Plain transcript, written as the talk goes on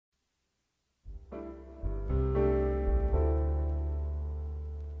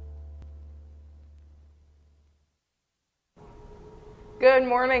Good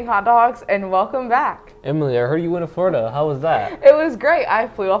morning, hot dogs, and welcome back. Emily, I heard you went to Florida. How was that? It was great. I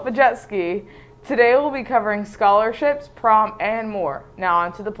flew off a jet ski. Today we'll be covering scholarships, prom, and more. Now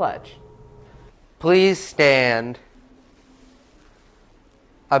on to the pledge. Please stand.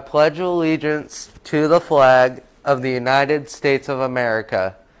 I pledge allegiance to the flag of the United States of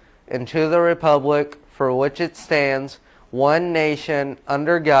America and to the republic for which it stands, one nation,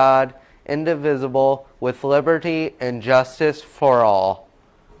 under God, indivisible, with liberty and justice for all.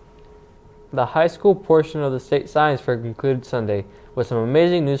 The high school portion of the State Science Fair concluded Sunday with some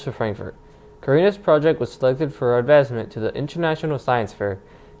amazing news for Frankfort. Karina's project was selected for advancement to the International Science Fair.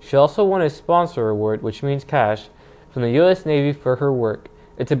 She also won a sponsor award, which means cash, from the U.S. Navy for her work.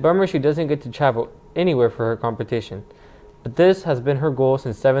 It's a bummer she doesn't get to travel anywhere for her competition, but this has been her goal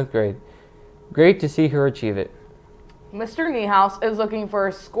since 7th grade. Great to see her achieve it. Mr. Niehaus is looking for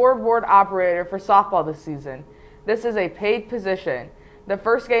a scoreboard operator for softball this season. This is a paid position. The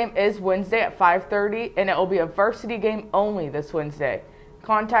first game is Wednesday at 5:30, and it will be a varsity game only this Wednesday.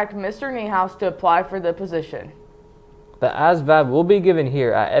 Contact Mr. Niehaus to apply for the position. The ASVAB will be given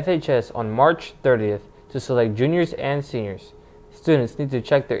here at FHS on March 30th to select juniors and seniors. Students need to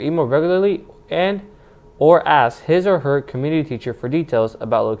check their email regularly or ask his or her community teacher for details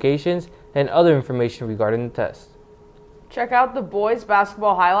about locations and other information regarding the test. Check out the boys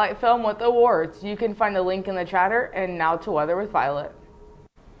basketball highlight film with awards. You can find the link in the chatter. And now to weather with Violet.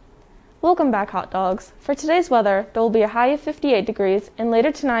 Welcome back, hot dogs. For today's weather, there will be a high of 58 degrees, and later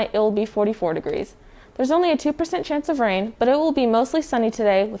tonight it will be 44 degrees. There's only a 2% chance of rain, but it will be mostly sunny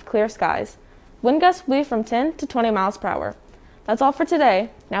today with clear skies. Wind gusts will be from 10 to 20 miles per hour. That's all for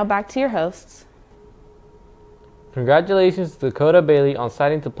today. Now back to your hosts. Congratulations to Dakota Bailey on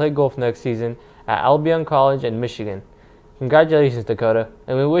signing to play golf next season at Albion College in Michigan. Congratulations, Dakota,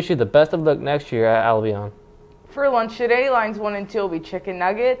 and we wish you the best of luck next year at Albion. For lunch today, lines 1 and 2 will be chicken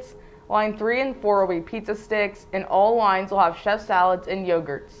nuggets. Line 3 and 4 will be pizza sticks, and all lines will have chef salads and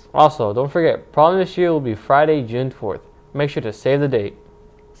yogurts. Also, don't forget, prom this year will be Friday, June 4th. Make sure to save the date.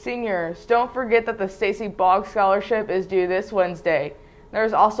 Seniors, don't forget that the Stacy Boggs Scholarship is due this Wednesday.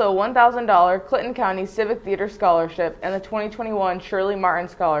 There's also a $1,000 Clinton County Civic Theater Scholarship and the 2021 Shirley Martin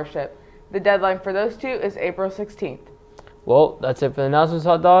Scholarship. The deadline for those two is April 16th. Well, that's it for the announcements,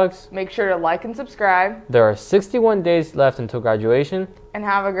 hot dogs. Make sure to like and subscribe. There are 61 days left until graduation. And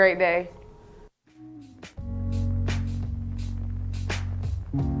have a great day.